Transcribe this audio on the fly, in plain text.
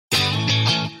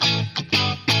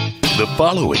The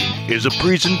following is a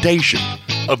presentation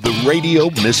of the Radio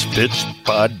Misfits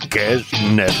Podcast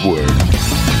Network.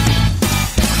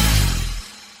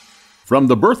 From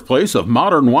the birthplace of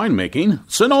modern winemaking,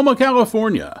 Sonoma,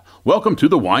 California, welcome to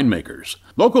The Winemakers.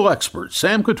 Local experts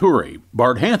Sam Couturi,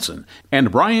 Bart Hansen, and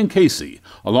Brian Casey,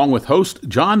 along with host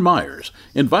John Myers,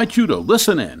 invite you to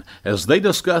listen in as they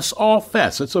discuss all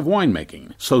facets of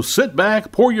winemaking. So sit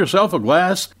back, pour yourself a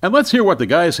glass, and let's hear what the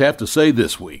guys have to say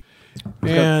this week.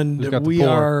 And we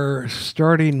are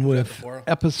starting with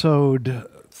episode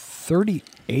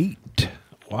 38.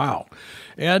 Wow.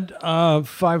 And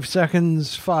 5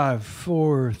 seconds. 5,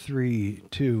 4, 3,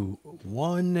 2,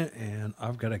 1. And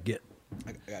I've got to get.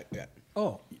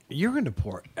 Oh, you're going to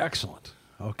pour. Excellent.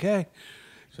 Okay.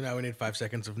 So now we need 5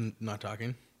 seconds of not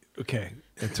talking. Okay.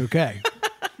 It's okay.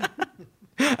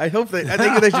 I think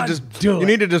they should just Do You it.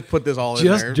 need to just put this all in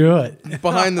Just there. do it.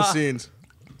 Behind the scenes.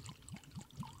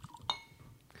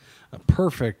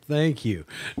 Perfect. Thank you.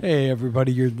 Hey,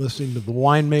 everybody. You're listening to The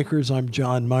Winemakers. I'm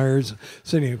John Myers,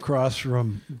 sitting across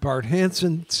from Bart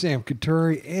Hansen, Sam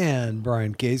Couturi, and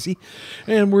Brian Casey.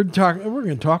 And we're going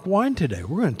to talk wine today.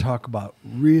 We're going to talk about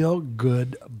real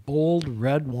good, bold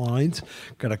red wines.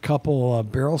 Got a couple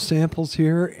barrel samples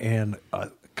here and a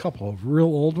couple of real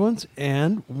old ones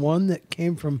and one that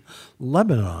came from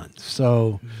Lebanon.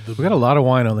 So We got a lot of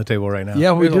wine on the table right now.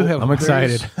 yeah, we do have. I'm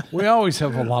excited. We always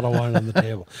have a lot of wine on the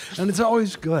table, and it's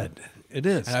always good. It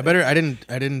is. And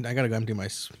I gotta go empty my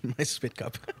spit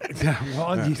cup. Yeah,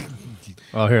 well,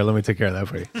 Oh, here, let me take care of that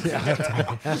for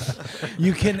you.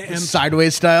 you can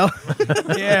Sideways style.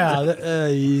 yeah.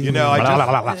 You know,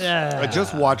 I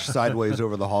just watched Sideways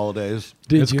over the holidays.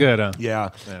 Did It's you? good, huh?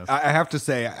 Yeah. Yeah. I have to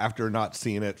say, after not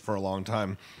seeing it for a long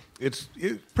time, it's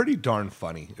pretty darn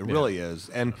funny. It really is.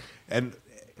 And I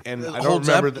don't Holds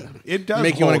remember up? that it does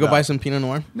Make you want to hold go buy up. some Pinot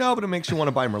Noir? No, but it makes you want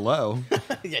to buy Merlot.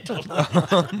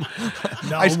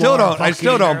 No I still more don't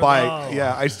fucking buy. Merlot.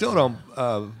 Yeah, I still don't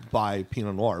buy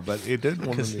Pinot Noir, but it did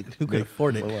want to Who could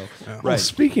afford it? Well, Right.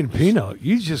 speaking of Pinot,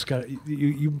 you just got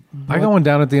you. I got one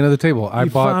down at the end of the table. I You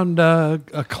bought. found a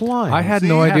Klein. I had See,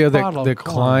 no half idea bottle that of the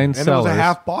Klein And it sellers. was a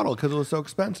half bottle because it was so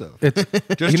expensive. It's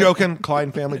Just joking,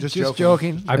 Klein family. Just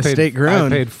joking. I Estate paid.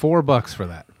 grown. I paid $4 for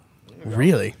that,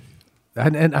 Really?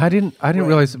 and I didn't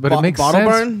realize, but it makes Bottle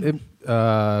sense.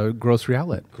 Grocery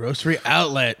outlet, Grocery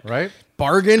outlet. right?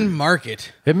 Bargain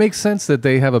market. It makes sense that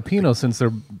they have a Pinot since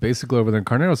they're basically over there in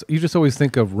Carneros. You just always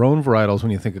think of Rhone varietals when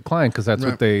you think of Klein because that's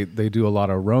what Right. they do a lot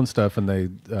of Rhone stuff and they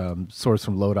source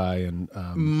from Lodi and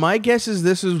My guess is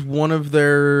this is one of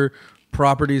their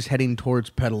properties heading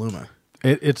towards Petaluma.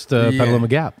 it's the Petaluma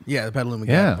Gap. Yeah, the Petaluma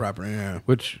Yeah. Gap property. Yeah.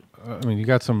 Which, I mean, you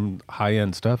got some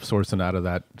high-end stuff sourcing out of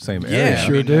that same Yeah, area.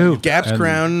 sure do. Gaps And-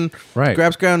 Crown, right.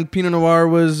 Gaps Crown Pinot Noir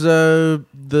was the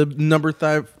number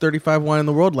 35 wine in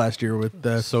the world last year with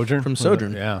Sojourn? from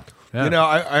Sojourn. Yeah. You know,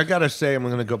 I gotta say, I'm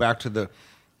going to go back to the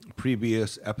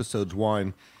previous episode's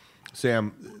wine.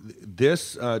 Sam,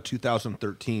 this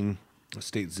 2013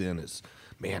 Estate Zin is,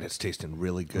 man, it's tasting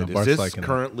really good. No, Is Bart's this liking it.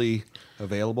 currently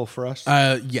available for us?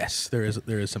 Yes, there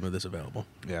is some of this available.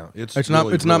 yeah, It's really, not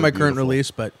really my current beautiful.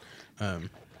 release, but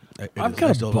I've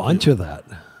got a bunch of that.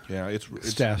 Yeah, it's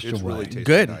Stashed it's away. really tasting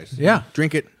Good. nice. Yeah.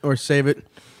 Drink it or save it,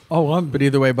 Oh, but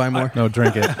either way, buy more. No,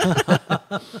 drink it.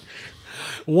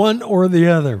 one or the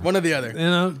other. One or the other. You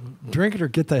know, drink it or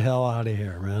get the hell out of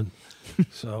here, man.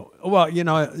 So, well, you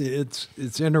know, it's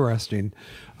interesting.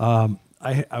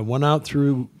 I went out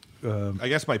through. I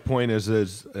guess my point is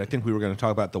I think we were going to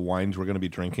talk about the wines we're going to be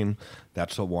drinking.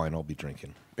 That's the wine I'll be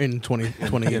drinking. In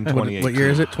 2020, In what 2018. year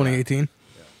is it? 2018.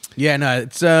 Yeah, no,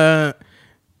 it's.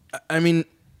 I mean,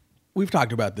 we've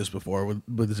talked about this before with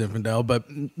Zinfandel, but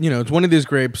you know, it's one of these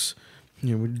grapes.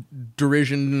 You know,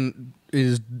 derision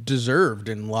is deserved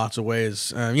in lots of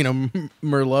ways. You know,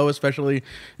 Merlot, especially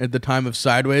at the time of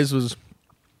Sideways, was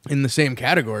in the same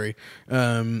category.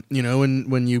 You know,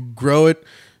 when you grow it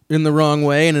in the wrong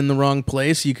way and in the wrong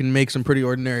place, you can make some pretty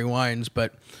ordinary wines.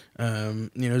 But you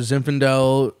know,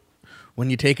 Zinfandel, when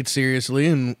you take it seriously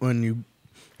and when you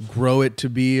grow it to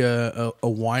be a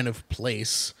wine of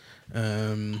place,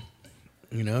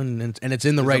 you know, and it's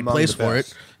in the right among place the for it.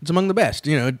 best. It's among the best,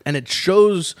 you know, and it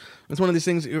shows. It's one of these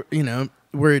things, you know,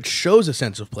 where it shows a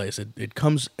sense of place. It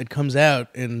comes out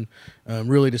in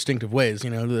really distinctive ways. You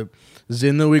know, the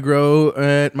Zin that we grow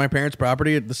at my parents'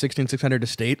 property at the 16600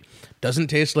 Estate doesn't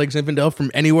taste like Zinfandel from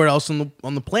anywhere else on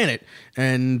the planet,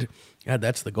 and yeah,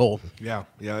 that's the goal. Yeah,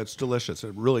 it's delicious.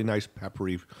 A really nice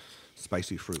peppery,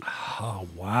 spicy fruit. Oh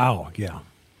wow, yeah.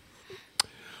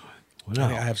 Well,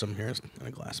 I have some here in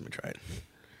a glass. Let me try it.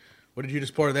 What did you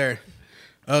just pour there?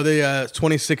 Oh, the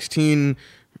 2016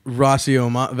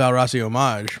 Val Rossi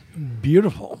homage.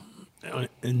 Beautiful.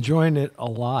 Enjoying it a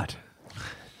lot.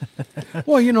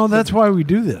 Well, that's why we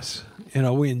do this.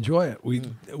 We enjoy it. We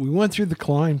went through the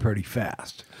Klein pretty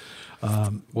fast.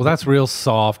 Well, that's real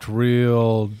soft,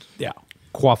 real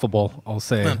quaffable, I'll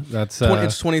say. That's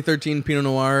It's 2013 Pinot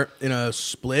Noir in a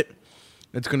split.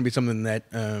 It's going to be something that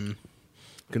going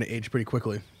to age pretty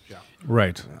quickly.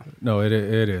 right. No, it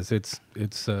is. It's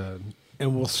And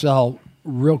we'll sell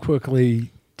real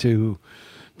quickly to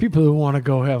people who want to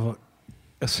go have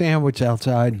a sandwich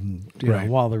outside and, Right.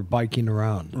 while they're biking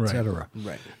around, Right. etc.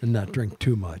 Right. And not drink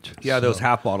too much. Yeah, those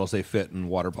half bottles, they fit in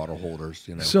water bottle holders.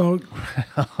 So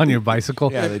on your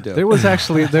bicycle. Yeah, they do. There was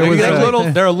actually they're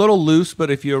a a little loose, but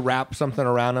if you wrap something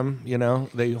around them,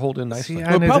 they hold in nicely. See,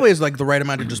 Well, it probably is like the right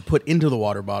amount to just put into the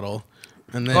water bottle.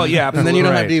 And then, Oh, yeah, and then you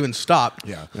don't have right. to even stop.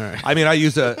 Yeah, All right. I mean, I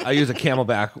use a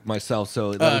Camelback myself,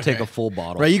 so that'll take a full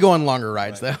bottle. Right, you go on longer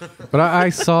rides though. But I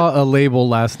saw a label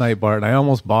last night, Bart, and I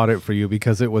almost bought it for you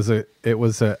because it was a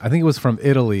I think it was from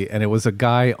Italy, and it was a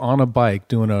guy on a bike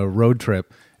doing a road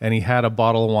trip, and he had a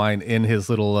bottle of wine in his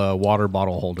little water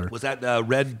bottle holder. Was that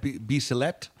red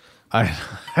Bicelette? I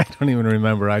don't even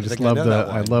remember. I just think I love know that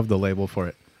I wine. love the label for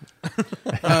it.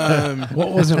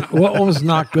 what was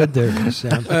not good there,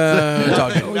 Sam?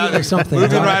 Something.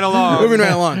 Moving right along. Moving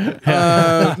right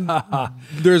along.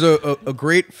 There's a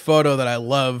great photo that I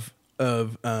love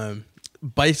of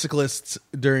bicyclists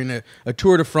during a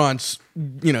Tour de France,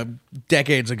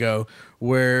 decades ago,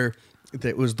 where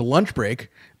it was the lunch break,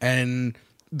 and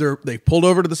they pulled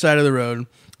over to the side of the road.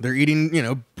 They're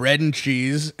eating, bread and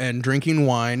cheese and drinking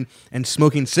wine and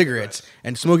smoking cigarettes.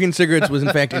 And smoking cigarettes was, in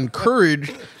fact,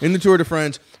 encouraged in the Tour de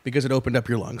France because it opened up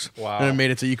your lungs. Wow. And it made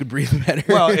it so you could breathe better.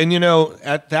 Well, and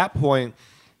at that point,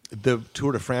 the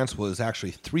Tour de France was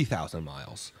actually 3,000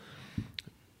 miles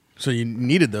so you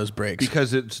needed those breaks.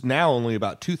 because it's now only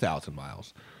about 2,000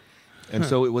 miles, and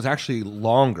so it was actually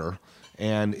longer,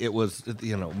 and it was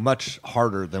much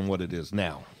harder than what it is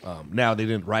now. Now they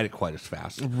didn't ride it quite as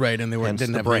fast, Right, and they Hence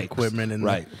didn't the have the brakes. equipment. And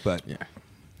right, but yeah.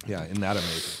 yeah, isn't that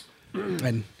amazing?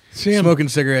 And Sam- smoking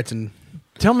cigarettes. And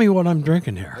Tell me what I'm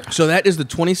drinking here. so that is the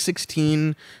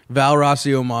 2016 Val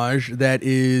Rossi homage. That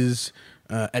is,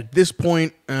 at this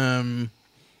point,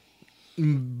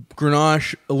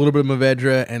 Grenache, a little bit of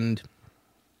Mourvedre, and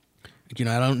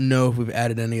I don't know if we've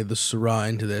added any of the Syrah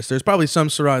into this. There's probably some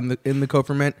Syrah in the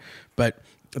co-ferment, but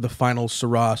the final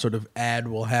Syrah sort of add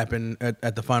will happen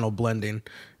at the final blending.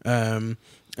 And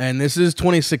this is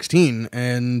 2016,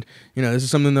 and this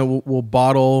is something that we'll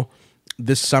bottle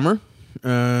this summer,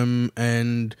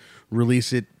 and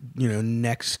release it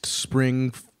next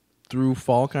spring through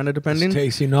fall, kind of depending. It's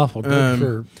tasting awful good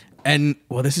for And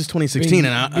this is 2016, being,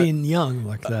 and being young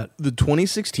like that. the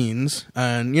 2016s,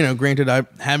 and granted, I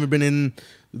haven't been in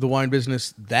the wine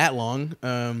business that long,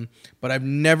 but I've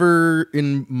never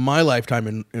in my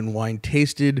lifetime in wine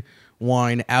tasted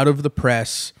wine out of the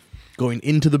press going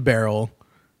into the barrel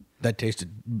that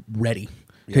tasted ready,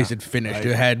 tasted finished.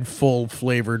 It had full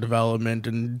flavor development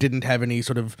and didn't have any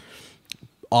sort of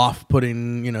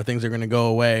off-putting, things that are going to go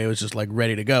away. It was just like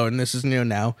ready to go. And this is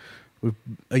now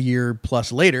a year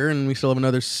plus later, and we still have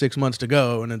another 6 months to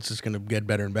go, and it's just going to get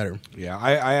better and better. Yeah,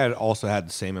 I had also had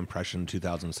the same impression in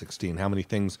 2016. How many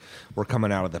things were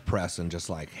coming out of the press and just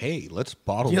like, hey, let's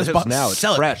bottle let's this now. It's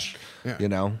sell it. fresh,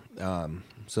 Yeah.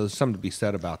 So there's something to be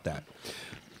said about that.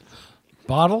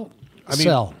 Bottle,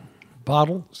 sell.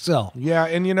 Bottle, sell. Yeah,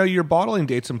 and your bottling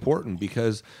date's important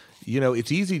because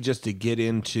it's easy just to get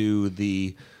into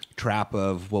the trap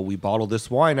of, well, we bottle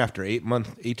this wine after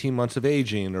 18 months of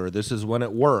aging, or this is when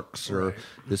it works, or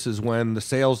this is when the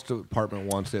sales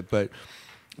department wants it. But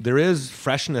there is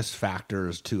freshness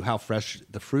factors to how fresh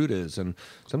the fruit is, and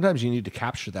sometimes you need to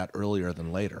capture that earlier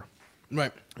than later.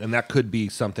 Right. And that could be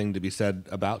something to be said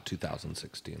about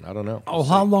 2016. I don't know. Oh,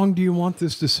 how long do you want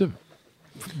this to sit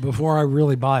before I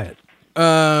really buy it?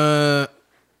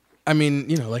 I mean,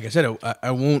 like I said,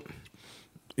 I won't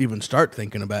even start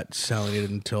thinking about selling it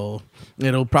until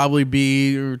it'll probably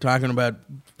be, we're talking about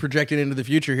projecting into the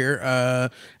future here,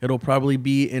 it'll probably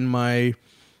be in my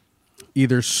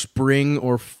either spring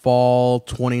or fall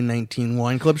 2019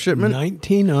 wine club shipment.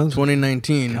 19 on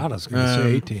 2019. God, I was going to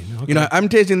say 18. Okay. I'm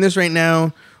tasting this right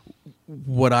now.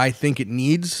 What I think it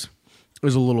needs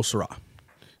is a little Syrah.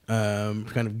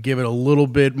 Kind of give it a little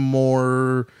bit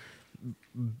more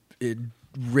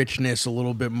richness, a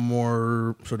little bit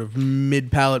more sort of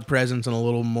mid-palate presence, and a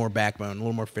little more backbone, a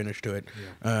little more finish to it.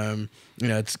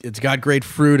 It's got great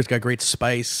fruit. It's got great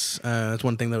spice. That's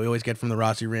one thing that we always get from the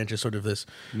Rossi Ranch is sort of this.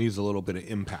 Needs a little bit of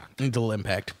impact. Needs a little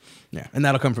impact. Yeah, and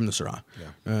that'll come from the Syrah.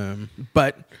 Yeah.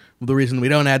 But the reason we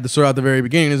don't add the Syrah at the very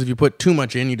beginning is if you put too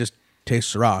much in, you just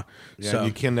taste Syrah. Yeah, so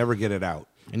you can never get it out.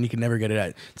 And you can never get it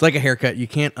out. It's like a haircut. You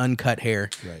can't uncut hair.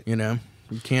 Right.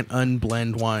 You can't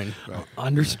unblend wine. Right.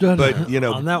 Understood. But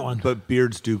on that one. But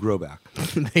beards do grow back.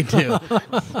 They do.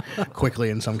 Quickly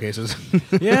in some cases.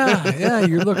 yeah,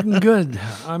 you're looking good.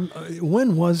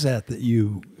 When was that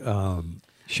you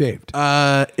shaved?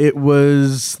 It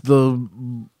was the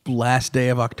last day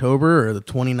of October or the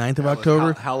 29th of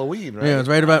October. Halloween, right? Yeah, it was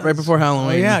right before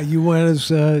Halloween. Oh, yeah, you went as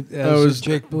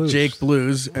Jake Blues. Jake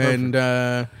Blues. And,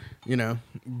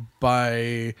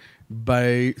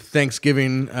 by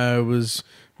Thanksgiving, was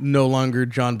no longer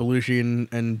John Belushi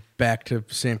and back to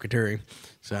Sam Coturri.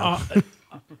 So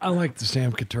I like the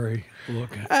Sam Coturri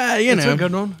look. It's a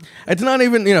good one. It's not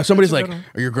even, somebody's like, good one.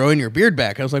 "Are you growing your beard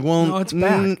back?" I was like, "Well, No, it's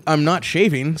back. I'm not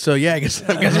shaving, so yeah, I guess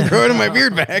I'm growing my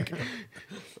beard back."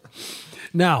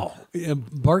 Now,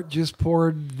 Bart just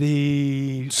poured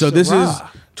the So this is Syrah.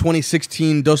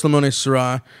 2016 Dos Limones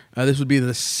Syrah. This would be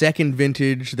the second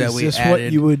vintage that Is we this added.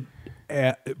 what you would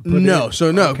put No, in?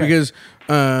 so no, Okay. because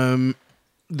the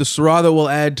Syrah that we'll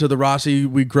add to the Rossi,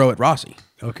 we grow at Rossi.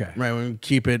 Okay. Right, we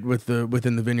keep it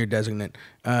within the vineyard designate.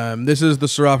 This is the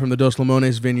Syrah from the Dos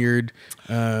Limones vineyard.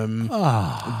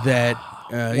 That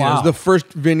it was the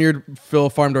first vineyard Phil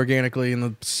farmed organically in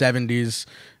the 70s,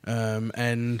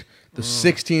 and the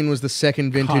 16 was the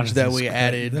second vintage God, that this we is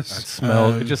added. great.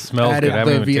 It just smells added good. I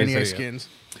haven't the even Viognier tasted it yet. skins.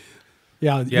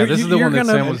 Yeah, Yeah, this is the one that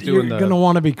Sam was doing You're the- going to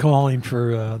want to be calling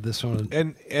for this one.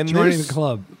 And joining this, the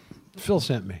club. Phil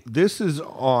sent me. this is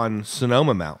on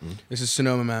Sonoma Mountain This is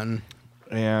Sonoma Mountain.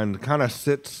 and kind of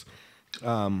sits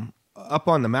up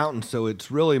on the mountain, so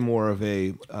it's really more of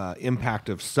a impact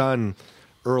of sun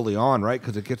early on, right?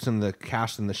 Because it gets in the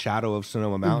cast in the shadow of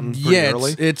Sonoma Mountain pretty Yeah,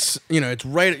 early. it's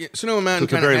right. Sonoma Mountain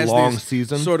it's a kind of very has long these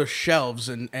season. sort of shelves,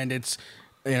 and it's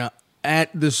at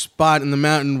this spot in the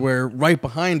mountain where right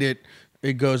behind it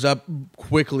goes up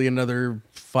quickly another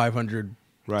 500,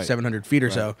 Right. 700 feet or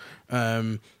so.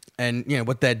 And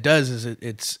what that does is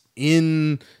it's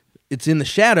in the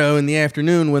shadow in the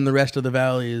afternoon when the rest of the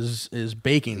valley is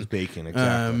baking. It's baking,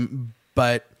 exactly.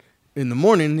 But in the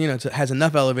morning, it has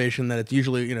enough elevation that it's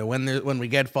usually, when we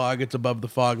get fog, it's above the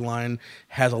fog line,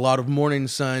 has a lot of morning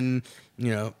sun,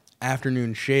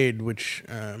 afternoon shade, which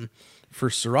for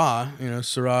Syrah,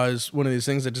 Syrah is one of these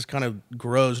things that just kind of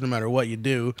grows no matter what you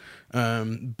do.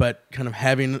 But kind of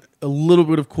having a little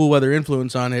bit of cool weather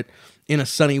influence on it in a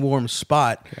sunny, warm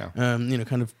spot,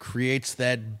 kind of creates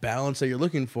that balance that you're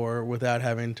looking for without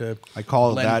having to I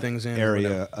call blend that things in or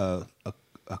whatever. area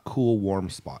a cool, warm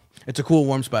spot. It's a cool,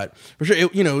 warm spot. For sure.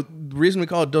 The reason we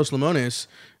call it Dos Limones,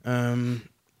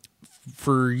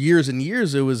 for years and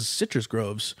years, it was citrus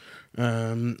groves.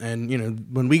 And,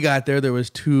 when we got there was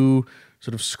two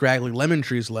sort of scraggly lemon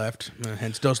trees left,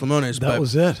 hence Dos Limones. That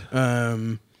was it.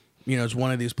 It's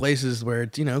one of these places where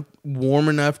it's, warm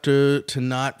enough to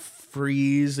not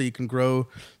freeze, that you can grow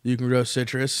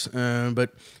citrus,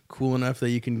 but cool enough that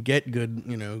you can get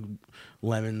good,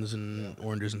 lemons and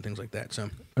oranges and things like that. So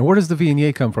And where does the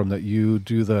Viognier come from that you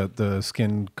do the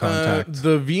skin contact?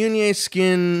 the Viognier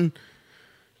skin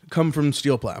come from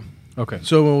Steel Plow. Okay.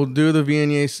 So we'll do the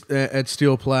Viognier at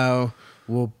Steel Plow.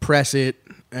 We'll press it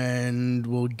and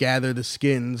we'll gather the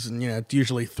skins. And it's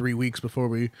usually 3 weeks before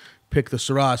we pick the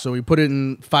Syrah. So we put it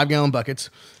in 5-gallon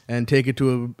buckets and take it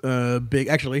to a big.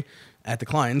 Actually, at the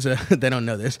Kleins, they don't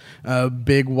know this. A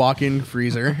big walk-in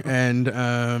freezer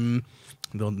and.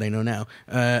 They know now,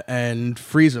 and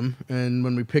freeze them. And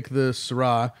when we pick the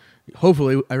Syrah,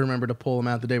 hopefully I remember to pull them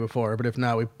out the day before. But if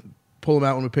not, we pull them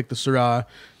out when we pick the Syrah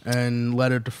and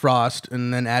let it defrost,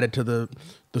 and then add it to the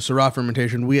Syrah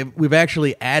fermentation. We've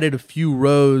actually added a few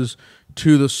rows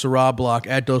to the Syrah block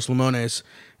at Dos Limones,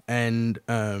 and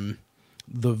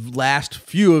the last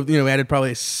few of we added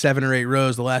probably 7 or 8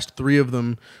 rows. The last 3 of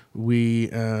them we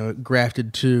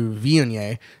grafted to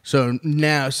Viognier. So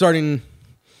now starting.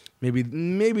 Maybe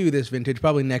with this vintage,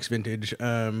 probably next vintage,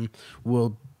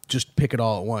 we'll just pick it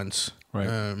all at once, Right.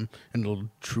 And it'll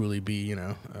truly be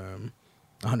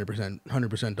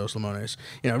 100% Dos Limones.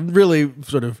 Really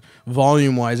sort of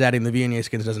volume wise, adding the Viognier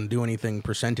skins doesn't do anything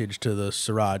percentage to the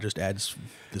Syrah; just adds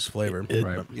this flavor.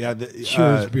 Right. Yeah,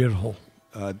 Sure is beautiful.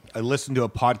 I listened to a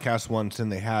podcast once,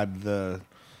 and they had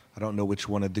I don't know which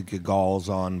one of the Gigals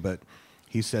on, but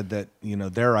he said that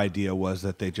their idea was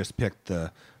that they just picked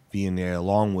the Viognier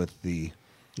along with the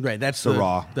Right, that's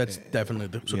Syrah. That's definitely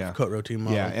the sort of Cote Rôtie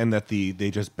model. Yeah, and that they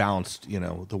just balanced.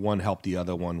 The one helped the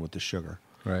other one with the sugar.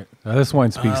 Right. Now, this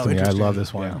wine speaks to me. I interesting. love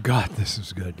this wine. God, this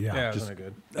is good. Yeah. Yeah, Just- isn't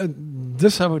it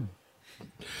good?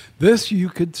 this you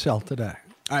could sell today.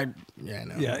 I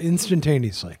know. Yeah,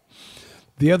 instantaneously.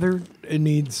 The other, it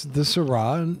needs the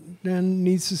Syrah and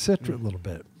needs the Citra a little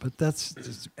bit, but that's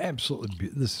just absolutely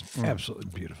this is absolutely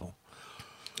beautiful.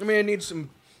 I mean, it needs some.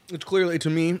 It's clearly to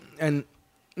me, and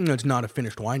it's not a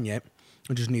finished wine yet.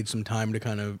 It just needs some time to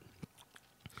kind of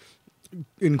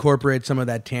incorporate some of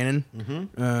that tannin.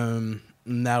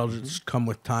 And that'll just come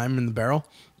with time in the barrel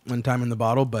and time in the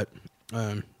bottle. But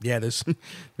there's some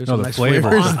No, the nice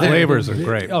flavors. The there. flavors are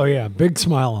great. Oh yeah, big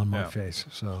smile on my Yeah. face.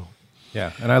 So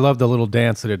Yeah, and I love the little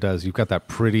dance that it does. You've got that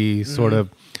pretty sort of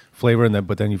flavor in there,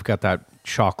 but then you've got that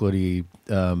chocolatey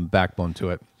backbone to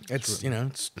it. It's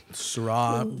it's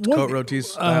Syrah, What- Cote Rôtie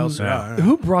style Syrah.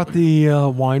 who brought the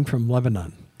wine from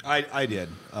Lebanon? I did.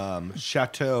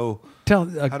 Chateau. Tell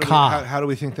Ka, How do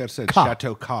we think that's it? Ka.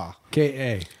 Chateau Ka.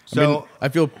 K-A. So I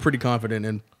feel pretty confident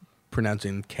in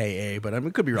pronouncing K-A, but I mean,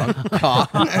 it could be wrong. Ka.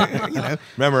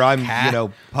 remember, I'm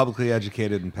publicly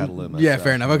educated in Petaluma. Yeah, so.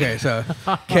 fair enough. Okay, so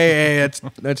K-A,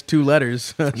 that's 2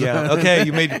 letters. Yeah. Okay,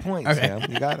 you made your point, Sam.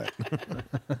 You got it.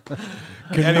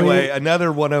 Anyway,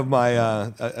 another one of my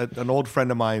an old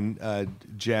friend of mine,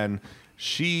 Jen.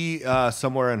 She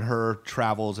somewhere in her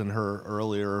travels in her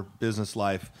earlier business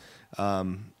life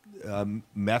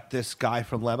met this guy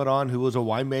from Lebanon who was a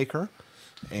winemaker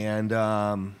and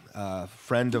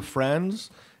friend of friends.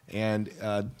 And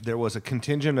there was a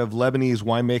contingent of Lebanese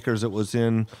winemakers that was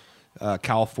in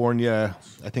California,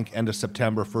 I think end of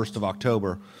September, 1st of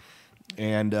October.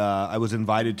 And I was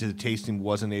invited to the tasting,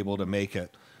 wasn't able to make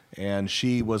it. And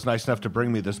she was nice enough to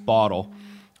bring me this bottle.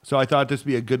 So I thought this would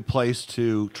be a good place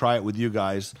to try it with you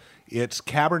guys. It's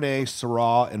Cabernet,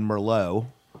 Syrah, and Merlot.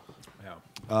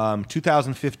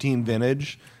 2015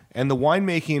 vintage. And the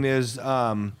winemaking is,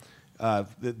 the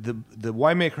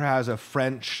winemaker has a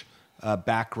French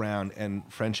background and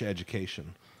French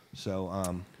education. So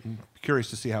I'm curious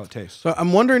to see how it tastes. So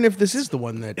I'm wondering if this is the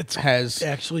one that has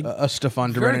actually a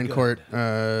Stefan de very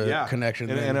Renencourt connection.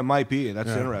 And it might be. That's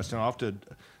interesting. I'll have to,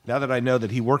 now that I know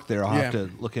that he worked there, I'll have Yeah.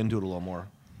 to look into it a little more.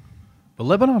 But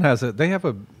Lebanon they have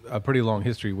a pretty long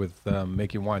history with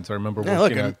making wine. So I remember Yeah,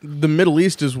 look, working at, the Middle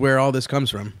East is where all this comes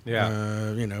from.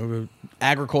 Yeah.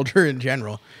 Agriculture in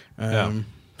general.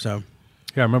 So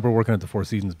yeah, I remember working at the Four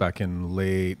Seasons back in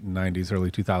late '90s, early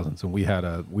 2000s, and we had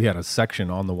a section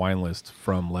on the wine list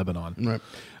from Lebanon. right.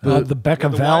 The Becca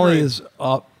the Valley winery- is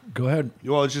up. Go ahead.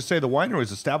 Well, let's just say the winery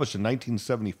was established in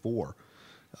 1974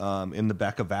 in the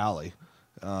Becca Valley.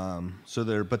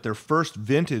 But their first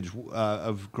vintage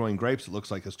of growing grapes, it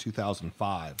looks like, is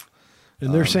 2005.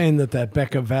 And they're saying that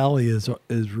Becca Valley is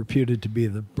reputed to be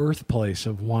the birthplace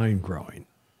of wine growing.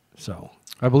 So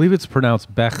I believe it's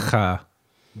pronounced Becca.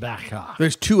 Becca.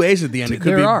 There's 2 A's at the end. It could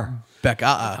There be are.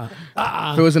 Beka'a.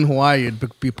 If it was in Hawaii, it'd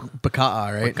be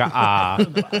Beka'a, right?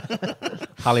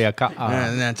 Haliaka'a.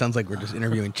 And that sounds like we're just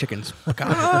interviewing chickens.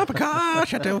 Beka'a, Beka'a,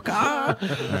 Chateau Ka.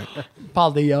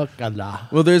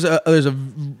 Paliakala. Well, there's a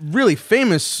really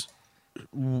famous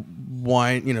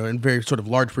wine, and very sort of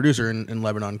large producer in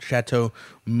Lebanon, Chateau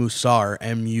Musar,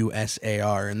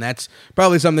 M-U-S-A-R, and that's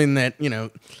probably something that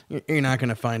you're not going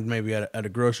to find maybe at a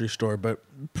grocery store, but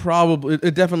probably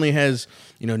it definitely has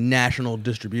national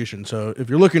distribution. So if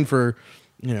you're looking for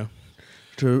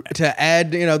to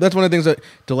add, that's one of the things that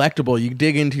Delectable. You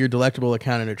dig into your Delectable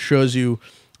account and it shows you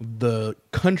the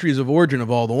countries of origin of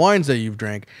all the wines that you've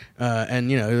drank, and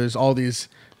there's all these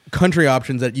country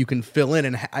options that you can fill in,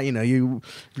 and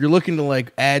if you're looking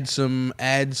to add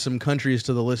some countries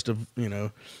to the list of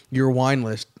your wine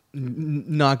list,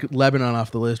 knock Lebanon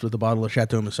off the list with a bottle of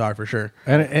Chateau Musar for sure.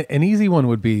 And an easy one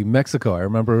would be Mexico. I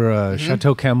remember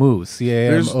Chateau Camus,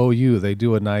 Camou. They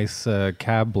do a nice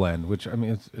cab blend, which I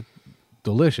mean it's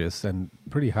delicious and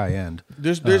pretty high end.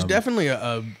 There's definitely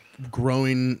a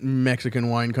growing Mexican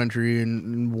wine country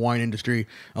and wine industry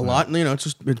a lot.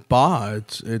 It's Baja.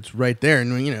 It's right there,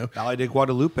 and Valle de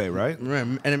Guadalupe, right? right,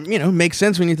 and it makes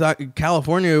sense when you thought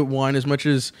California wine, as much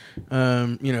as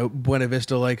Buena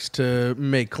Vista likes to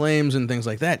make claims and things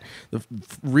like that. The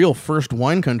real first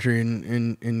wine country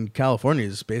in California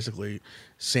is basically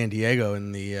San Diego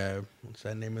and the what's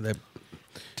that name of that?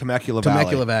 Temecula Valley.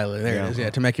 Temecula Valley. There it is. Yeah,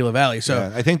 Temecula Valley. So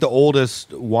Yeah, I think the oldest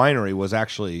winery was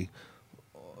actually,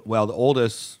 the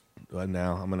oldest.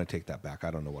 Now I'm going to take that back.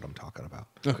 I don't know what I'm talking about.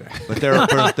 okay. But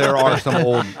there are some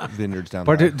old vineyards down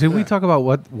Bart, there. did we talk about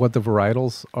what the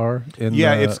varietals are?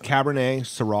 It's Cabernet,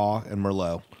 Syrah, and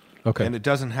Merlot. Okay. And it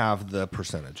doesn't have the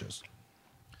percentages.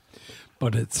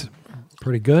 but it's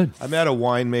pretty good. I met a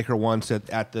winemaker once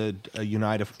at the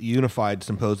Unified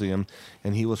Symposium,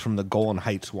 and he was from the Golan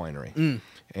Heights Winery.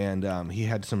 And he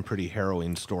had some pretty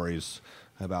harrowing stories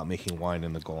about making wine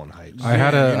in the Golan Heights. I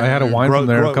had a wine from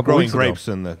there a couple growing weeks grapes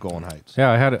ago. in the Golan Heights.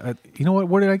 Yeah, I had a, you know what?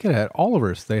 Where did I get it? At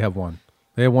Oliver's, they have one.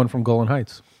 They have one from Golan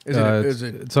Heights. Is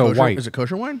it it's kosher? a white. Is it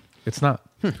kosher wine? It's not.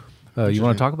 You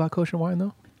want to talk about kosher wine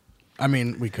though? I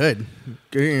mean, we could.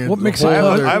 What makes it I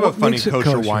kosher? have a What funny makes it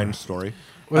kosher kosher? wine story.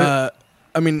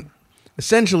 I mean,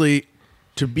 essentially,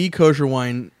 to be kosher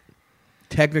wine,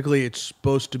 technically, it's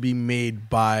supposed to be made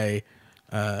by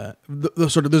the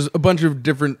sort of. There's a bunch of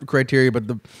different criteria, but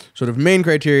the sort of main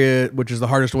criteria, which is the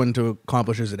hardest one to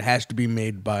accomplish, is it has to be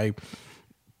made by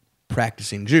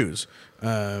practicing Jews.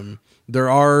 There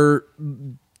are.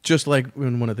 Just like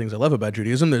one of the things I love about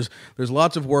Judaism, there's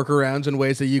lots of workarounds and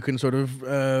ways that you can sort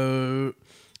of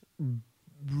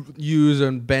use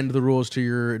and bend the rules to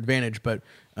your advantage. But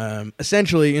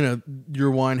essentially, your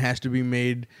wine has to be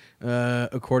made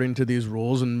according to these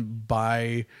rules and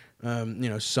by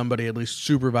somebody at least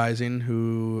supervising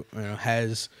who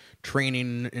has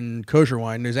training in kosher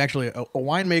wine. There's actually a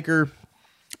winemaker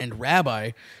and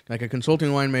rabbi, like a consulting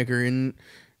winemaker in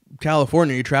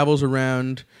California. He travels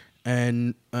around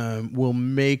and will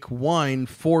make wine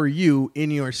for you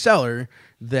in your cellar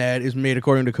that is made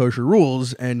according to kosher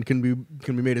rules and can be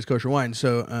made as kosher wine.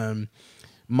 So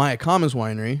Maya Kama's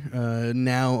winery,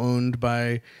 now owned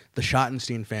by the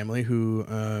Schottenstein family,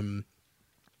 who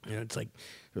it's like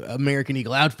American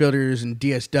Eagle Outfitters and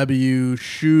DSW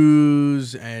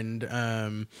shoes, and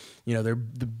they're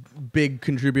the big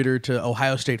contributor to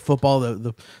Ohio State football.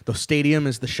 The stadium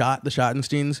is the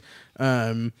Schottensteins.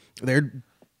 They're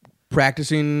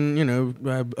practicing,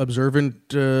 observant,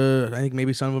 I think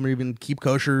maybe some of them even keep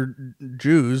kosher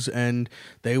Jews, and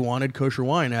they wanted kosher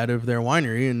wine out of their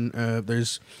winery. And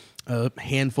there's a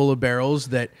handful of barrels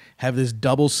that have this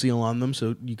double seal on them,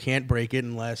 so you can't break it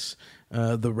unless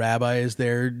the rabbi is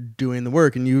there doing the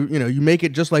work. And you make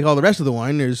it just like all the rest of the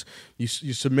wine. You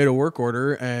submit a work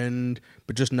order,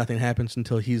 but just nothing happens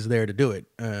until he's there to do it.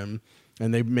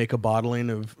 And they make a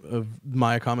bottling of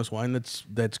Maya Kama's wine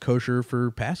that's kosher for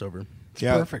Passover. It's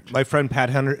perfect. My friend Pat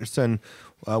Henderson,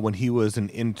 when he was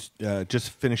just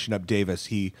finishing up Davis,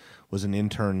 he was an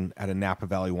intern at a Napa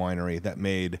Valley winery that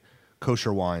made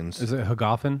kosher wines. Is it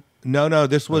Hagafen? No.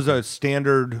 This was a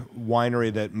standard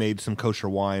winery that made some kosher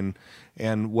wine,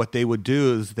 and what they would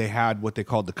do is they had what they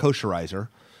called the kosherizer,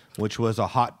 which was a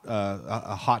hot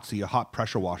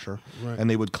pressure washer, right. And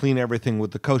they would clean everything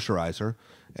with the kosherizer.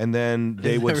 And then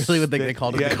they would really what they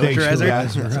called it, the kosherizer.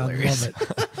 That's hilarious.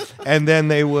 And then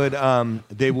they would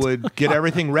get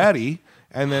everything ready,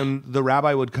 and then the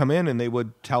rabbi would come in and they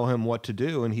would tell him what to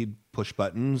do, and he'd push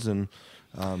buttons and.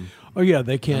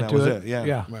 They can't do it.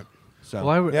 Yeah. Right.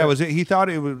 So it was. He thought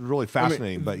it was really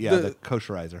fascinating, but the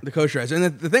kosherizer. The kosherizer,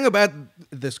 and the thing about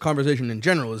this conversation in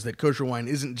general is that kosher wine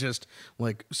isn't just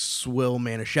like swill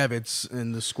Manischewitz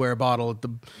in the square bottle at the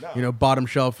bottom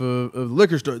shelf of the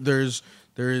liquor store.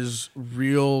 There's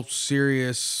real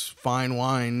serious fine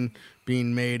wine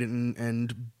being made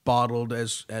and bottled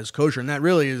as kosher, and that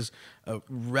really is a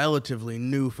relatively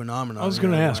new phenomenon. I was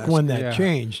going to ask when that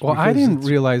changed. Well, I didn't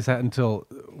realize that until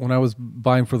when I was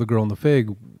buying for the Girl in the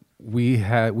Fig. We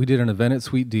did an event at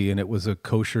Sweet D, and it was a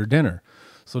kosher dinner.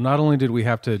 So not only did we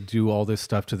have to do all this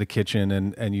stuff to the kitchen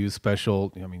and use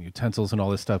special utensils and all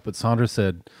this stuff, but Sandra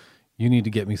said, "You need to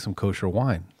get me some kosher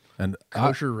wine." And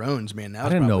kosher Rones, man. That I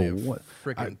was didn't probably know what.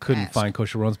 I couldn't find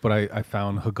kosher Rones, but I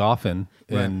found Hagafen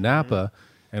in Napa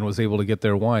and was able to get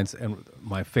their wines. And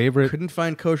my favorite... Couldn't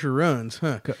find kosher Rones,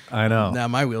 huh? I know. Now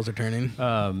my wheels are turning.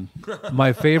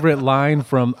 My favorite line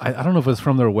from... I don't know if it was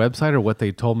from their website or what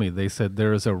they told me. They said,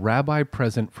 "There is a rabbi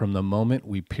present from the moment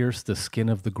we pierce the skin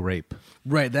of the grape."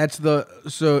 Right. That's the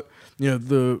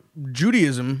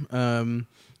Judaism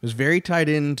is very tied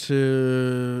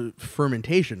into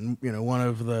fermentation. One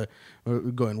of the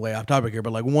going way off topic here,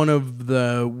 but like one of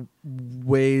the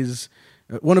ways,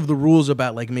 one of the rules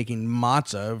about like making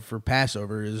matzah for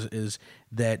Passover is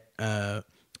that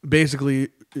basically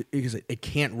it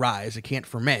can't rise, it can't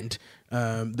ferment.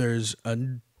 There's a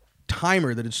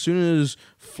timer that as soon as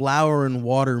flour and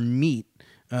water meet,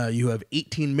 you have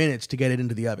 18 minutes to get it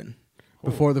into the oven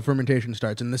before the fermentation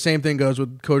starts. And the same thing goes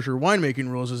with kosher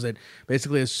winemaking rules, is that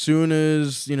basically as soon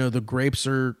as the grapes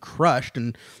are crushed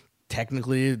and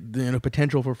technically the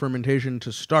potential for fermentation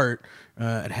to start,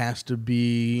 it has to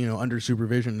be under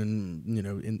supervision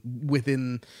and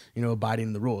within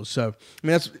abiding the rules. So I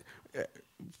mean, that's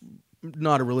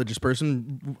not a religious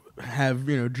person, have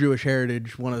Jewish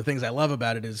heritage. One of the things I love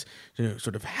about it is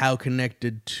sort of how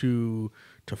connected to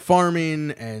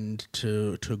farming and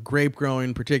to grape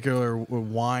growing, particular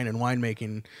wine and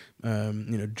winemaking,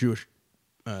 Jewish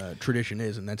tradition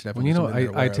is, and that's Well, definitely something they're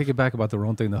aware I of. take it back about the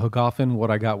Rhone thing. The Hagafen,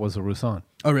 what I got was a Roussanne.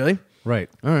 Oh, really? Right.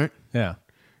 All right. Yeah.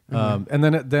 And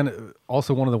then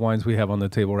also one of the wines we have on the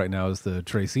table right now is the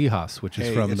Tres Hijas, which is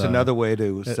Hey, from it's the, another way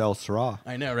to sell Syrah.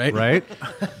 I know, right? right.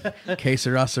 Que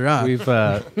sera, sera.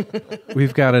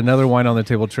 We've got another wine on the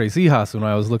table, Tres Hijas. When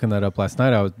I was looking that up last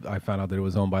night, I found out that it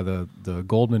was owned by the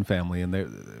Goldman family, and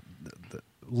the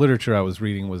literature I was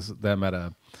reading was them at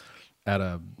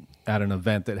an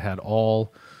event that had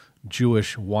all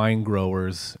Jewish wine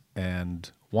growers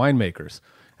and winemakers.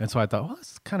 And so I thought, well,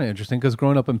 that's kind of interesting because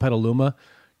growing up in Petaluma,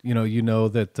 you know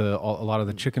that a lot of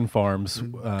the chicken farms,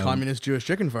 Communist Jewish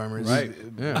chicken farmers. Right.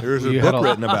 Yeah. There's a you had book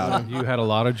written about it. You had a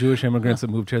lot of Jewish immigrants that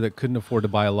moved here that couldn't afford to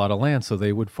buy a lot of land, so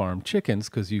they would farm chickens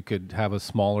because you could have a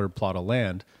smaller plot of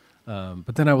land.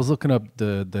 But then I was looking up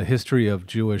the history of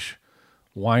Jewish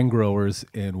wine growers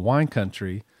in wine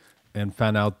country and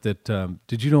found out that,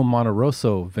 did you know Monte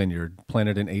Rosso vineyard,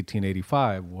 planted in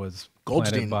 1885, was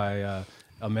Goldstein. planted by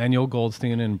Emmanuel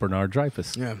Goldstein and Bernard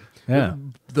Dreyfus. Yeah. Yeah.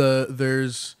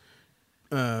 There's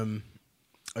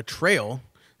a trail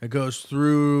that goes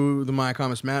through the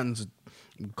Mayacamas Mountains.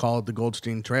 Call it the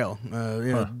Goldstein Trail.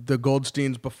 The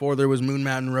Goldsteins, before there was Moon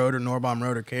Mountain Road or Norbaum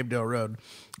Road or Cabedale Road,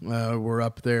 were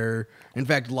up there. In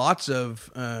fact, lots of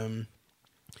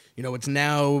it's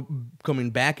now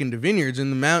coming back into vineyards in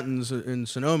the mountains in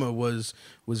Sonoma was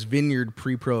vineyard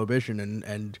pre-prohibition,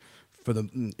 and for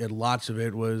lots of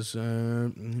it was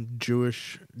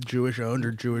Jewish owned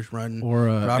or Jewish run Or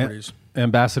properties.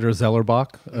 Ambassador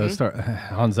Zellerbach,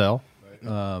 Hansel.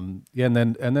 And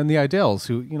then the Idels,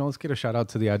 who let's get a shout out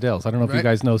to the Idels. I don't know if you Right.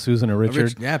 guys know Susan or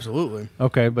Richard. Yeah, absolutely.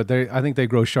 Okay, but I think they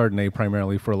grow Chardonnay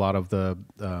primarily for a lot of the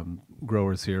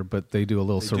growers here, but they do a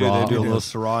little Syrah. They do a little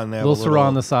Syrah, and they have Little Syrah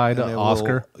on the side, and they have a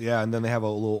Oscar. little- and then they have a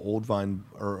little old vine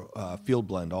or field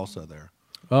blend also there.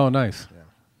 Oh, nice.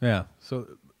 Yeah. So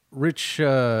rich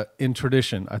in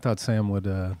tradition. I thought Sam would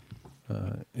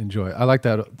enjoy. I like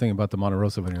that thing about the Monte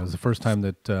Rosso vineyard. It was the first time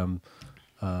that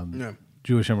Yeah.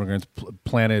 Jewish immigrants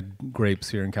planted grapes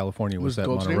here in California was at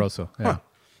Monte Goldstein? Rosso. Yeah.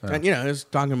 Huh. And it's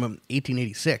talking about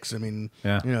 1886. I mean,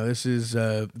 Yeah. This is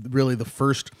really the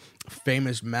first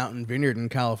famous mountain vineyard in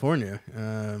California,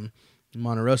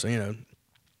 Monte Rosso.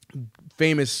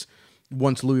 Famous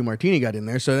once Louis Martini got in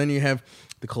there. So then you have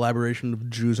the collaboration of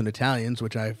Jews and Italians,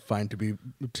 which I find to be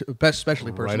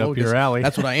especially personal. up your because alley.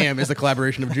 That's what I am, is the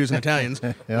collaboration of Jews and Italians.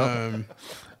 Yep.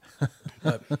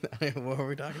 But what were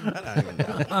we talking about? I don't even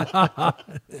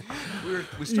know.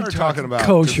 We started talking about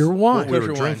kosher just wine. what we were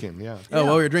Kosher wine. drinking. Yeah. Oh,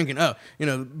 while we were drinking. Oh,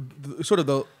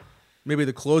 maybe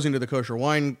the closing to the kosher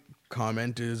wine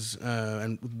comment is,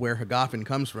 and where Hagafen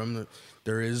comes from, that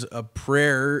there is a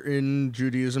prayer in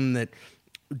Judaism that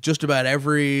just about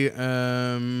every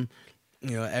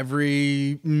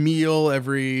meal,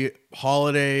 every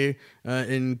holiday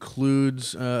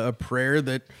includes a prayer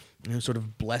that sort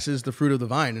of blesses the fruit of the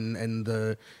vine, and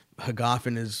the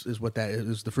Hagafen is what that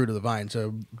is, the fruit of the vine.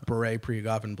 So Beret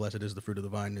pre-Hagafen, blessed is the fruit of the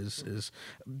vine, is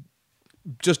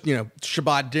just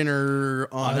Shabbat dinner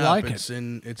on I up. like It's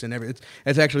in every.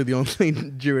 It's actually the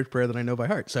only Jewish prayer that I know by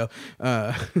heart. So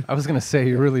I was going to say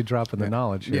you're really dropping the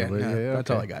knowledge here. yeah, but no, that's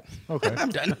okay. all I got. Okay. I'm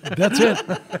done. That's it.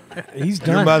 He's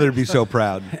Your done. mother'd be so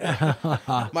proud.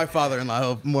 My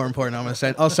father-in-law. More important,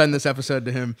 I'll send this episode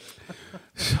to him.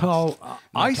 So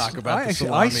I Talk about the actually-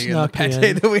 salami I and the snuck pate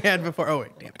in. that we had before. Oh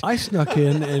wait, damn it. I snuck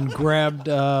in and grabbed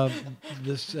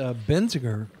this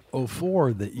Benziger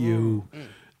 04 that you.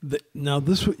 Now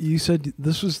this you said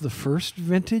this was the first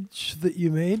vintage that you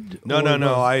made? No. Or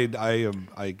both? I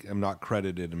am not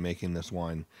credited in making this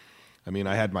wine. I mean,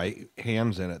 I had my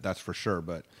hands in it, that's for sure.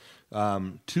 But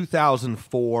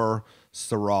 2004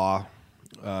 Syrah,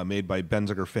 made by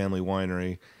Benziger Family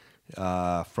Winery,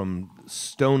 from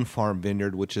Stone Farm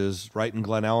Vineyard, which is right in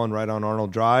Glen Ellen, right on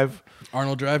Arnold Drive.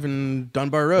 Arnold Drive and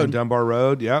Dunbar Road. Dunbar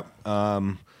Road, yep.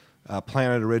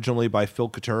 Planted originally by Phil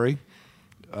Couturi.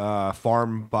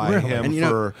 Farmed by Really? him And,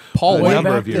 for Paul a White number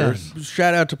back of years.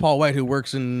 Shout out to Paul White, who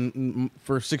works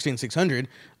for 16600.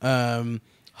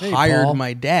 Hey, Hired Paul.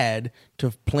 my dad to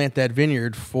plant that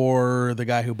vineyard for the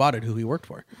guy who bought it, who he worked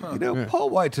for. Paul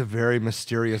White's a very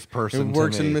mysterious person. It to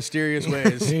works me. in mysterious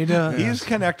ways. He does. He's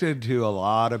connected to a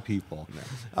lot of people.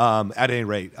 At any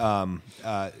rate,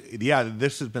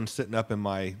 this has been sitting up in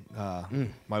my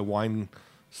my wine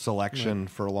selection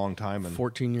for a long time, and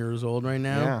 14 years old right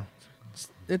now. yeah,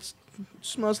 It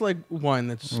smells like wine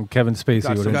that's Kevin Spacey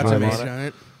Got would some got enjoy some vine this. age on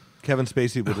it. Kevin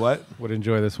Spacey would what? Would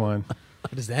enjoy this wine.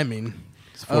 What does that mean?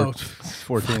 It's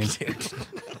 14. Dude.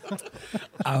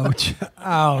 Ouch!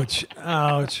 Ouch!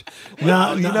 Ouch!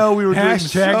 No, You know, we were doing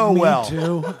hashtag so me well.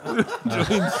 Too.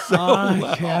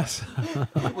 Yes.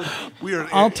 We were,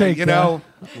 I'll take you know,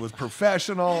 it was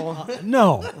professional.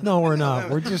 No, we're not.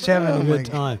 We're just having a good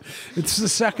time. It's the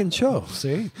second show.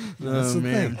 See, that's the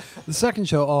thing. The second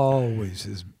show always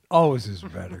is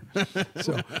better.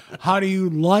 So, how do you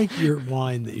like your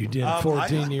wine that you did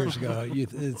 14 years ago?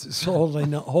 It's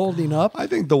holding up. I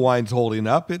think the wine's holding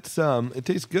up. It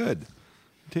tastes good.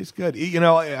 It tastes good. You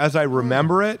know, as I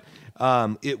remember it,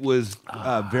 it was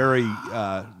very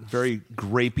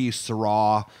grapey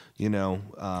Syrah. You know,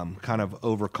 kind of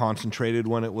over concentrated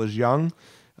when it was young.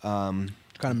 Kind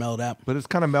of mellowed out. But it's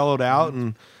kind of mellowed out,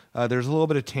 and there's a little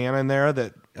bit of tannin there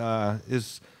that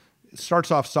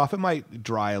starts off soft. It might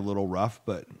dry a little rough,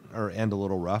 or end a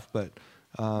little rough, but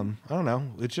I don't know.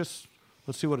 It's just,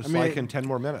 let's see what it's like in 10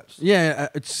 more minutes. Yeah,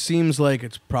 it seems like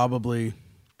it's probably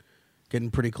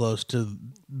getting pretty close to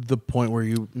the point where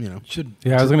you know Should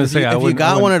Yeah, I was going to say, if you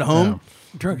got one at home,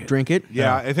 drink it.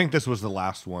 Yeah, I think this was the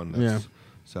last one. Yeah.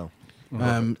 So you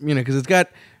know, because it's got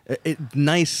it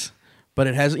nice, but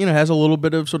it has has a little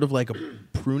bit of sort of like a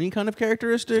pruny kind of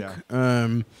characteristic,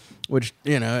 which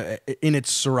in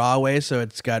its Syrah way, so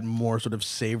it's got more sort of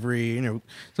savory. You know,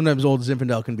 sometimes Old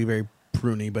Zinfandel can be very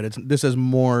pruny, but this has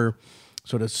more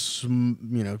sort of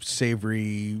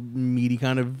savory, meaty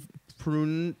kind of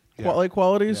prune like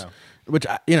qualities, which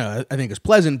I think is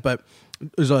pleasant, but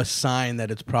there's a sign that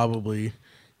it's probably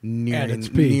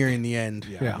nearing the end.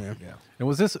 Yeah. And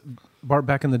was this, Bart,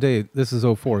 back in the day, this is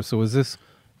 04, so was this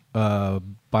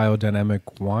biodynamic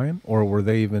wine, or were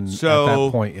they even at that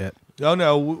point yet? Oh,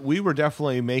 no, we were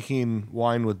definitely making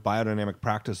wine with biodynamic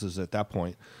practices at that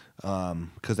point,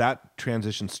 because that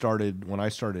transition started when I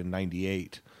started in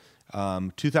 98.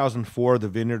 2004, the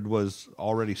vineyard was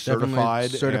already certified.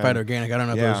 Certified organic. I don't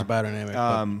know if it was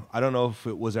biodynamic. I don't know if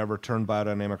it was ever turned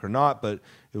biodynamic or not, but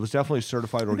it was definitely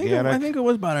certified organic. I think it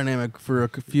was biodynamic for a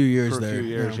few years for there. a few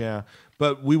years, yeah.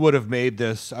 But we would have made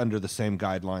this under the same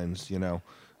guidelines, you know.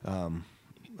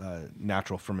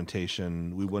 Natural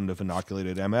fermentation. We wouldn't have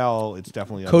inoculated ML. It's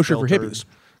definitely Kosher for unfiltered. hippies.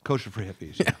 Kosher for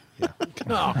hippies. Yeah.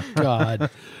 Oh God,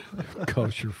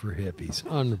 kosher for hippies,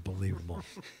 unbelievable.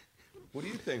 What do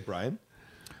you think, Brian?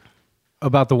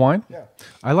 About the wine? Yeah.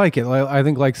 I like it. I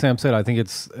think, like Sam said, I think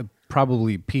it's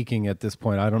probably peaking at this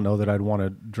point. I don't know that I'd want to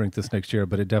drink this next year,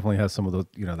 but it definitely has some of those,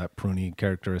 that pruny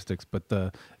characteristics. But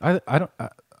I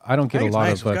don't get a lot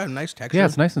nice. of. It's got a nice texture. Yeah,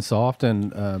 it's nice and soft,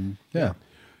 and yeah.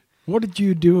 What did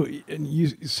you do? And you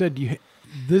said you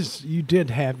did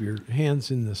have your hands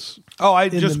in this. Oh, I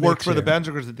in just the worked mix for the here.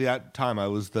 Benzigers at that time. I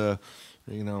was the,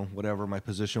 whatever my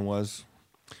position was.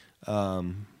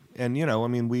 And,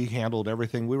 we handled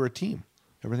everything. We were a team.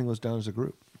 Everything was done as a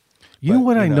group. You know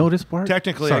what I noticed, Bart?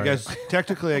 Technically, Sorry.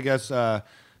 I guess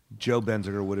Joe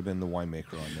Benziger would have been the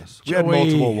winemaker on this. We had Joey.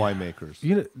 multiple winemakers.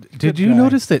 Did you guy.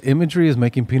 notice that Imagery is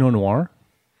making Pinot Noir?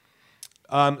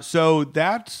 So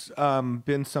that's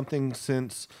been something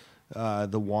since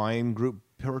the wine group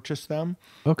purchased them.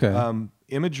 Okay.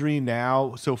 Imagery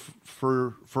now, so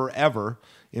for forever,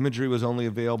 Imagery was only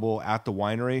available at the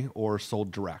winery or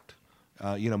sold direct.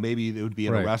 Maybe it would be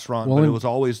in a Right. restaurant, Well, but it in- was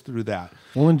always through that.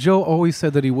 Well, and Joe always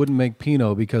said that he wouldn't make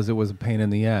Pinot because it was a pain in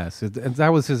the ass. And that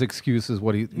was his excuse, is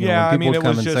what he. Yeah, when people I mean, would it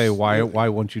come was and say, just- why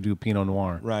won't you do Pinot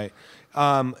Noir? Right.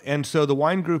 And so the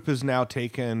wine group has now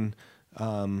taken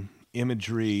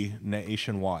Imagery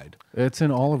nationwide. It's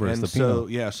in Oliver's, And the so,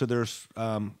 Pinot. so there's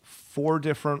 4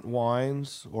 different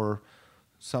wines or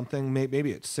something.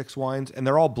 Maybe it's 6 wines, and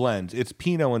they're all blends. It's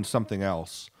Pinot and something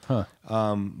else. Huh.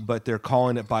 But they're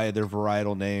calling it by their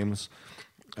varietal names.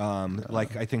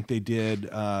 Like I think they did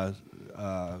Chardonnay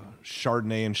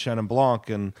and Chenin Blanc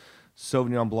and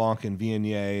Sauvignon Blanc and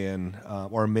Viognier and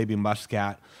or maybe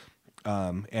Muscat.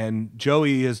 And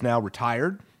Joey is now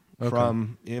retired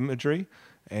from Imagery,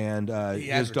 and has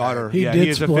his daughter. He yeah, did he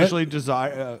is split. officially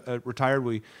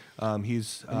retired.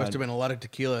 He's There must have been a lot of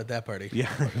tequila at that party.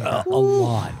 yeah. A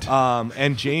lot.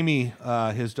 And Jamie,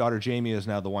 his daughter Jamie, is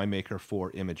now the winemaker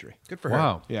for Imagery. Good for her.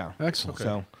 Wow. Yeah, Excellent.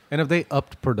 So And have they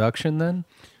upped production then?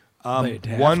 They'd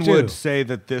have one to. would say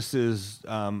that this is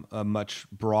a much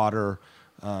broader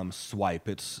swipe.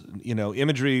 It's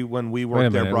Imagery when we Wait a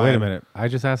worked there. minute. Brian, Wait a minute. I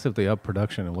just asked if they upped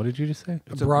production, and what did you just say?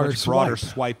 It's A broader much broader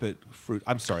swipe. swipe at fruit.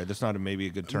 I'm sorry, that's not maybe a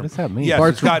good term. What does that mean? Yes,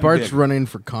 Bart's, it's gotten Bart's big. running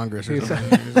for Congress or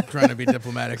something. He's trying to be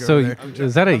diplomatic So over there.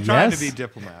 is that a I'm trying yes? to be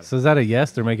diplomatic. So is that a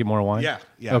yes? They're making more wine.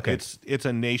 Yeah. Okay. It's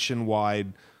a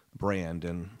nationwide brand,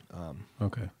 and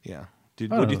Okay. yeah. I What don't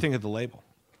do you know. think of the label?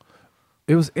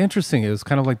 It was interesting. It was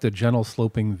kind of like the gentle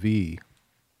sloping V.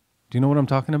 Do you know what I'm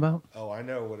talking about? Oh, I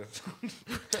know what it's.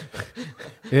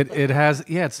 It has,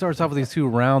 it starts off with these two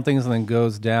round things and then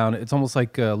goes down. It's almost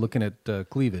like looking at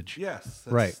cleavage. Yes,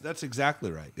 Right. That's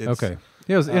exactly right. It's, Okay.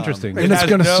 Yeah, it was interesting. And it's has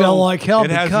gonna sell like hell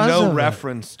It has because no of it.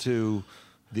 reference to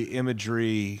the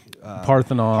imagery,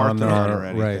 Parthenon or right.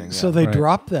 anything. yeah. So they Right.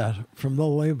 dropped that from the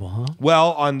label, huh?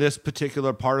 Well, on this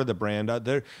particular part of the brand,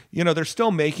 they're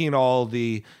still making all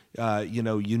the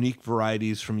unique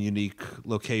varieties from unique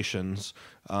locations,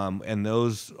 and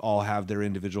those all have their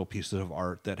individual pieces of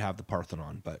art that have the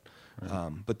Parthenon.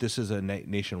 But this is a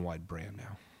nationwide brand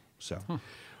now. So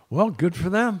Well, good for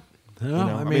them.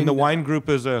 Yeah, I mean, the wine group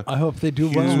is a I hope they do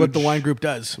huge- well. This is what the wine group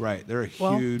does. right. They're a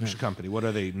Well- huge company. What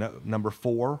are they? Number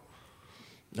 4,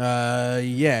 Yeah,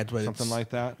 it's what something it's like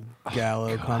that.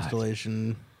 Gallo,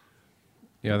 Constellation.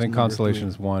 Yeah, I think number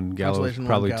Constellation's one, Gallo's Constellation one,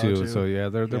 probably Gallo two. two. So yeah,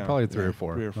 they're Yeah, probably three yeah, or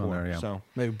four. 3 or on 4. there, yeah. So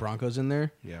Maybe Bronco's in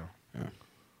there. yeah.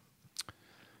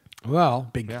 Well,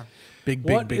 Big, Yeah. big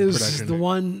what is production. the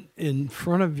one in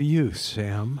front of you,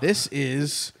 Sam? This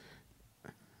is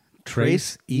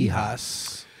Tres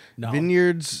Hijas. No.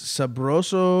 Vineyards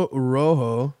Sabroso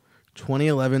Rojo,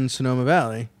 2011 Sonoma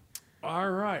Valley. All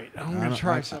right, I'm going don't- to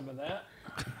try I- some of that.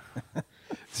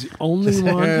 It's the only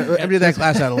one. Empty that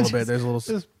glass out a little bit. There's a little.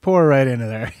 Just pour right into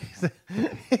there.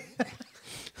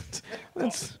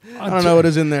 I don't know what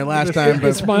was in there last time, but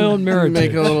It's my own meritage.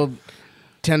 make a little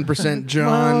 10%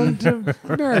 John.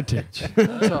 Meritage.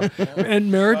 That's all.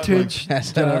 And meritage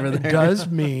Pass that over there. does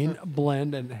mean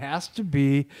blend, and it has to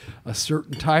be a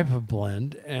certain type of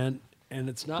blend, and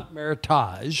it's not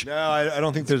meritage. No, I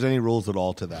don't think there's any rules at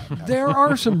all to that. There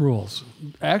are some rules,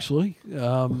 actually.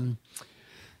 I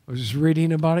was just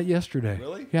reading about it yesterday.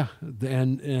 Really? Yeah,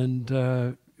 and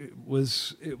it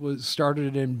was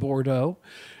started in Bordeaux,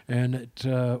 and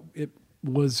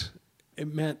it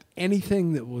meant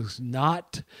anything that was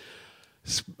not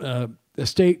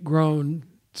estate grown,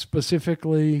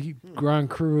 specifically Grand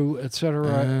Cru, etc.,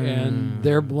 and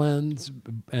their blends,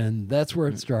 and that's where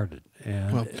it started.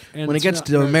 And, Well, and when it it's gets not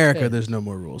to America, meritage. there's no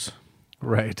more rules.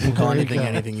 Right. Call There you anything go.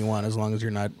 anything you want, as long as you're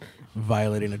not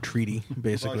violating a treaty, As long as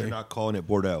basically. you're not calling it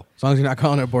Bordeaux. As long as you're not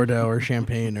calling it Bordeaux or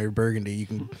Champagne or Burgundy, you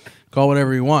can call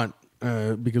whatever you want,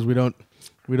 because we don't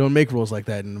make rules like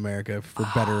that in America, for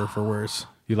better or for worse.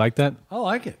 You like that? I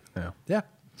like it. Yeah. Yeah,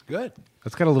 it's good.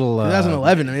 It's got a little.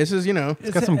 2011. I mean, this is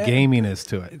It's got some gaminess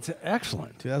to it. It's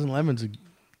excellent. 2011's.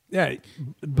 Yeah,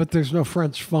 but there's no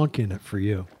French funk in it for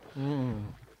you.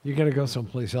 You got to go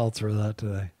someplace else for that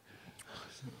today.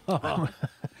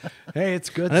 Hey, it's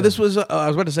good. I know this though. was. I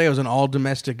was about to say it was an all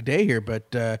domestic day here,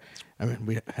 but I mean,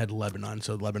 we had Lebanon,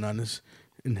 so Lebanon is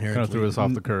inherently threw us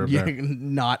off the curve Yeah, there.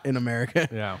 not in America.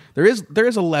 Yeah. there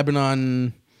is a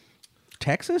Lebanon,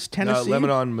 Texas, Tennessee,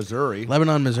 Lebanon, Missouri.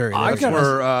 Lebanon, Missouri. I That's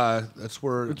got-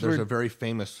 where there's a very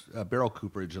famous barrel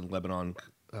cooperage in Lebanon,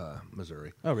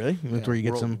 Missouri. Oh, really? That's where you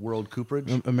get some world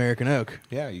cooperage. American oak.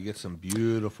 Yeah, you get some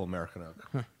beautiful American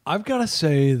oak. I've got to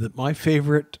say that my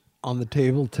favorite on the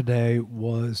table today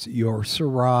was your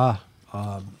Syrah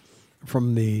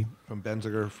from the From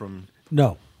Benziger, from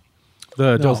no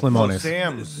The Dos No. Limones.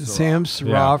 Sam's. Sam Syrah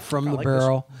Yeah. from the like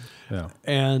barrel, Yeah.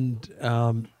 and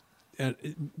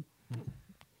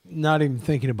not even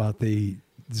thinking about the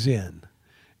Zin.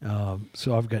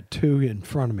 So I've got two in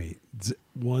front of me,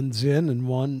 one Zin and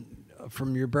one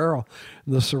from your barrel.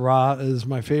 And the Syrah is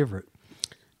my favorite.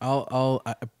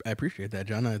 I appreciate that,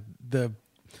 John.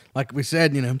 Like we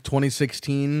said,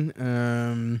 2016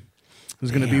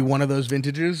 is going to be Damn. one of those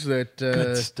vintages that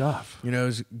Good stuff.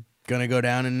 is going to go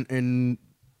down in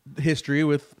history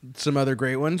with some other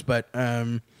great ones. But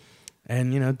Dos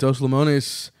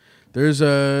Limones, there's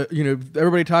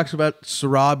everybody talks about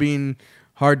Syrah being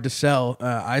hard to sell.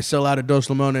 I sell out of Dos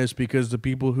Limones because the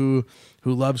people who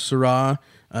love Syrah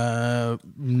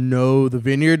know the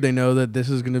vineyard. They know that this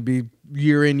is going to be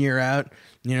year in, year out.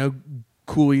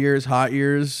 Cool years, hot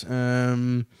years,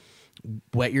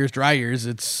 wet years, dry years.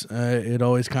 It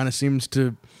always kind of seems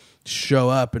to show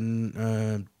up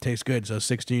and taste good. So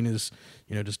 16 is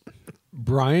just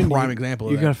Brian, prime you- example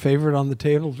of You that. got a favorite on the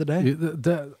table today?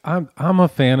 I'm a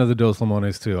fan of the Dos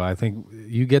Limones too. I think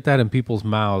you get that in people's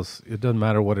mouths. It doesn't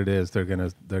matter what it is; they're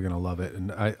gonna love it.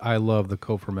 And I love the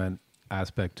co-ferment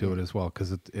aspect to it as well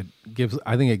because it gives.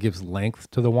 I think it gives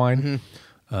length to the wine.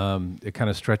 It kind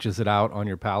of stretches it out on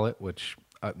your palate, which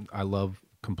I love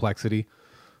complexity.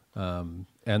 And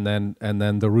then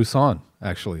the Roussanne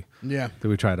actually. Yeah. That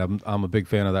we tried. I'm a big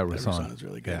fan of that That Roussanne. Roussanne is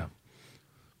really good.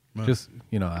 Yeah. Just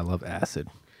I love acid.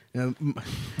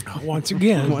 Once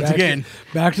again,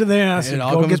 back to the acid. It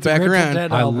all Go comes get the back Red around.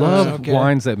 Dead I album. love Okay.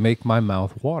 wines that make my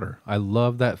mouth water. I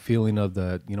love that feeling of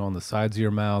the, on the sides of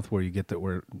your mouth where you get that,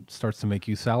 where it starts to make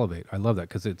you salivate. I love that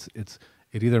because it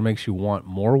either makes you want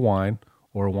more wine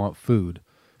or want food.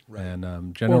 Right.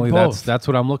 And generally Or both. that's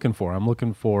what I'm looking for. I'm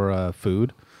looking for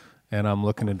food, and I'm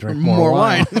looking to drink more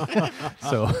wine.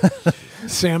 So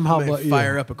Sam, how about you?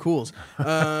 Fire up a Cools.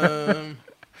 I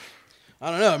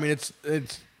don't know. I mean, it's.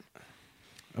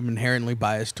 I'm inherently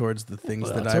biased towards the things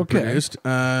that that's I okay. produced.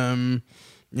 I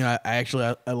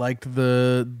liked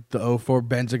the 04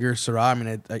 Benziger Syrah. I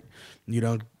mean,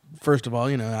 first of all,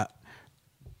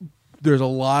 there's a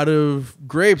lot of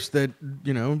grapes that,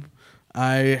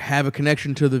 I have a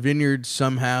connection to the vineyard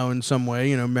somehow in some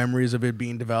way, memories of it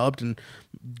being developed and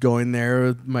going there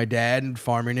with my dad and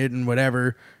farming it and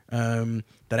whatever,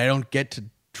 that I don't get to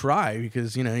try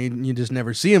because, you just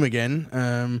never see them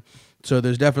again. So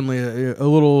there's definitely a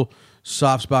little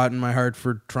soft spot in my heart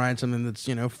for trying something that's,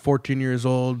 14 years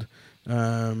old.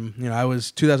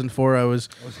 2004, I was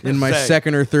in my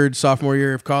second or third sophomore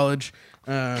year of college.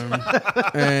 So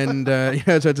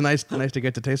it's nice to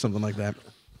get to taste something like that.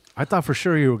 I thought for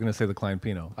sure you were going to say the Klein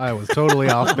Pinot. I was totally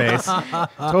off base.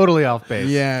 Totally off base.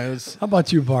 Yeah, it was How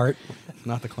about you, Bart?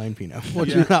 not the Klein Pinot. Which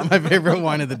is not my favorite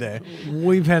wine of the day.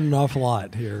 We've had an awful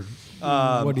lot here.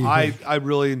 What do you think? I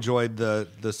really enjoyed the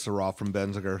Syrah from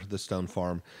Benziger, the Stone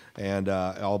Farm, and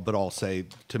I'll say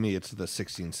to me it's the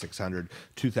 16600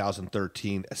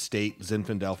 2013 Estate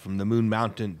Zinfandel from the Moon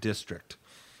Mountain District.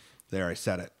 There, I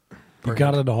said it. You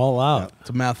got it all out. It's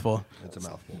a mouthful. It's a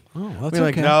mouthful. Oh, that's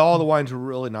like, okay. No, all the wines were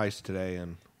really nice today,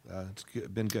 and it's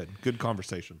been good. Good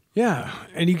conversation. Yeah,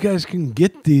 and you guys can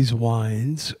get these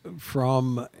wines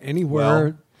from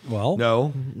anywhere. Well,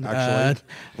 No, actually,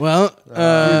 you're going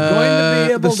to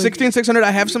be able the to 16600. I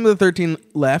have some of the 13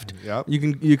 left. Yep.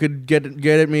 You could get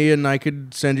at me, and I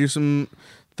could send you some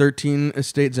 13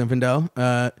 Estate Zinfandel.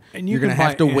 and you you're gonna can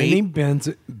have to buy any wait.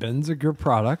 Benziger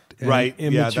product, any right?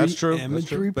 Imagery, Yeah, that's true.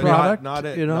 Imagery But product,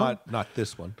 not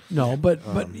this one. No, but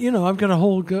I've got a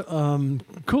whole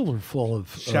cooler full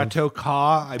of Chateau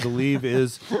Ca, I believe,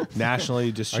 is nationally Are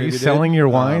you distributed. Um, your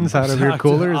wines out of your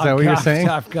cooler? Is that what you're saying?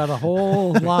 I've got a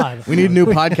whole lot. We need new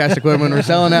podcast equipment. We're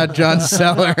selling out John's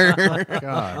cellar,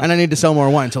 and I need to sell more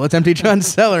wine. So let's empty John's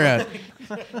cellar out.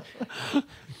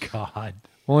 God.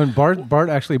 Well, and Bart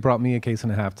actually brought me a case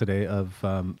and a half today of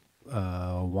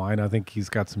wine. I think he's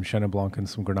got some Chenin Blanc and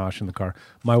some Grenache in the car.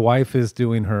 My wife is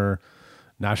doing her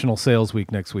National Sales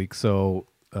Week next week, so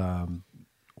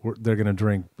they're going to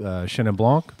drink Chenin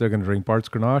Blanc, they're going to drink Bart's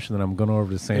Grenache, and then I'm going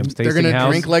over to Sam's They're Tasting going to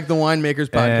House. drink like the Winemakers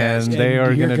podcast. And they And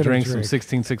are you're going to gonna drink some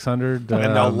 16600.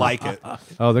 and they'll like it.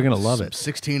 Oh, they're going to love it.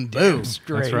 16 boo.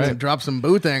 straight. That's right. Drop some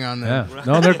boo thing on there. Yeah.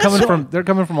 No, they're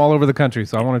coming from all over the country,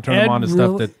 so I want to turn them Ed on to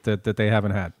really- stuff that they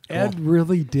haven't had. Ed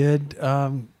really did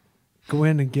go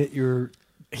in and get your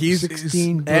He's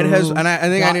 16 Ed has, and I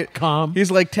think I need. .com.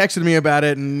 He's like texted me about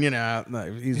it, and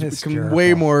he's It's become terrible.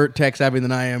 way more tech savvy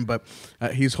than I am. But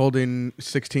he's holding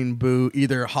 16 boo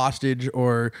either hostage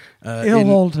or He'll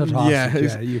hold it hostage, Yeah,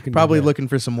 he's yeah, you can do probably that. looking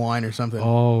for some wine or something.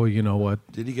 Oh, you know what?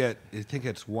 Did he get? You think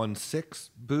it's 16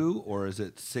 boo or is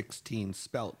it 16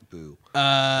 spelt boo?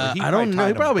 I don't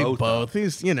know. Probably both.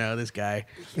 He's this guy.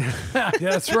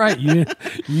 That's right.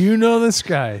 You know this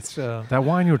guy. So That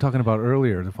wine you were talking about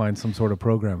earlier, to find some sort of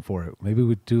program for it. Maybe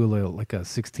we'd do a little like a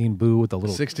 16 boo with a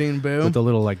little 16 boo. with a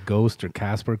little like Ghost or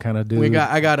Casper kind of dude.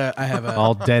 I have a.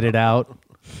 all deaded out.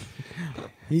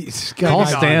 he's Call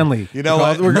got Stanley. You know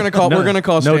what? We're gonna call. No, we're gonna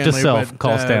call. note Stanley, to self, but,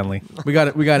 call Stanley. We got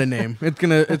it. We got a name.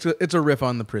 It's a riff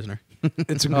on The Prisoner.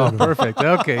 it's a good Oh, one. perfect.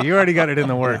 Okay, you already got it in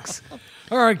the works.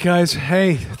 All right, guys.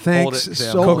 Hey, thanks Hold it,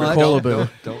 Sam. so much. Coca-Cola boo.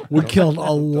 We killed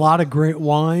a lot of great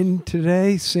wine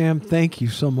today. Sam, thank you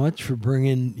so much for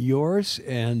bringing yours.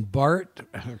 And Bart,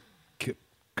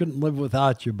 couldn't live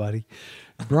without you, buddy.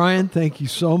 Brian, thank you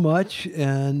so much.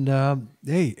 And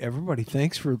hey, everybody,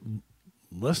 thanks for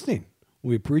listening.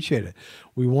 We appreciate it.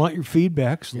 We want your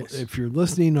feedbacks. Yes. If you're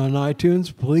listening on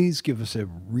iTunes, please give us a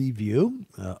review,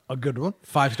 a good one.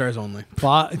 5 stars only.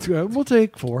 We'll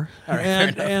take 4.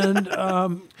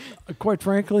 And quite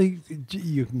frankly,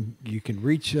 you can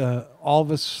reach all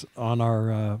of us on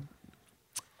our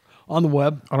on the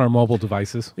web. On our mobile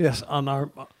devices. Yes, on our.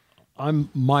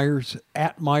 I'm Myers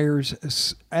at Myers And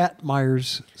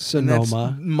that's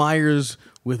Sonoma. Myers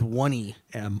with one E.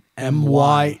 Myers.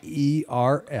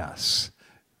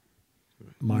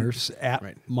 Myers at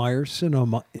Right. Myers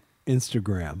Sonoma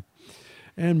Instagram,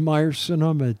 and Myers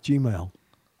Sonoma at Gmail.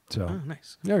 So Oh,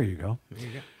 nice. there you go.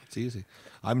 It's easy.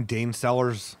 I'm Dane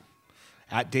Sellers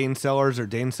at Dane Sellers or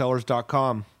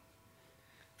DaneSellers.com.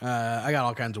 I got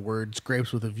all kinds of words.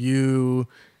 Grapes with a View,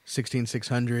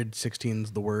 16600.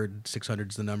 16's the word,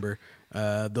 600's the number.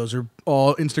 Those are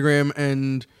all Instagram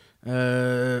and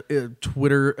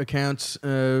Twitter accounts.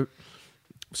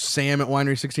 Sam at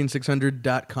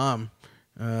winery16600.com.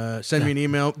 Send me an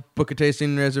email, book a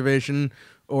tasting reservation,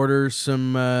 order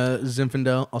some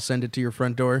Zinfandel. I'll send it to your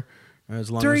front door as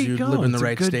long There as you you go. live in the It's a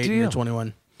right good state and deal. you're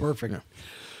 21. Perfect. Yeah.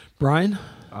 Brian?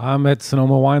 I'm at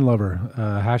Sonoma Wine Lover.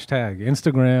 Hashtag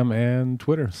Instagram and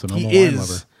Twitter. Sonoma He Wine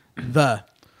is Lover. the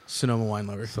Sonoma Wine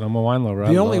Lover. Sonoma Wine Lover.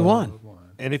 The only one.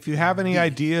 And if you have any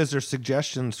ideas or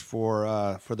suggestions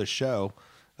for the show,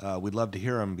 we'd love to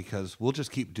hear them because we'll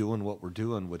just keep doing what we're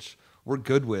doing, which we're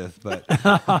good with. But, but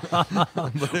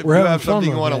if We're you having have fun something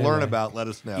you with want it to learn anyway. about, let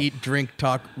us know. Eat, drink,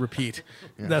 talk, repeat.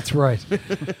 Yeah. That's right.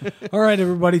 All right,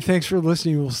 everybody. Thanks for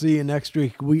listening. We'll see you next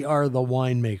week. We are the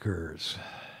Winemakers.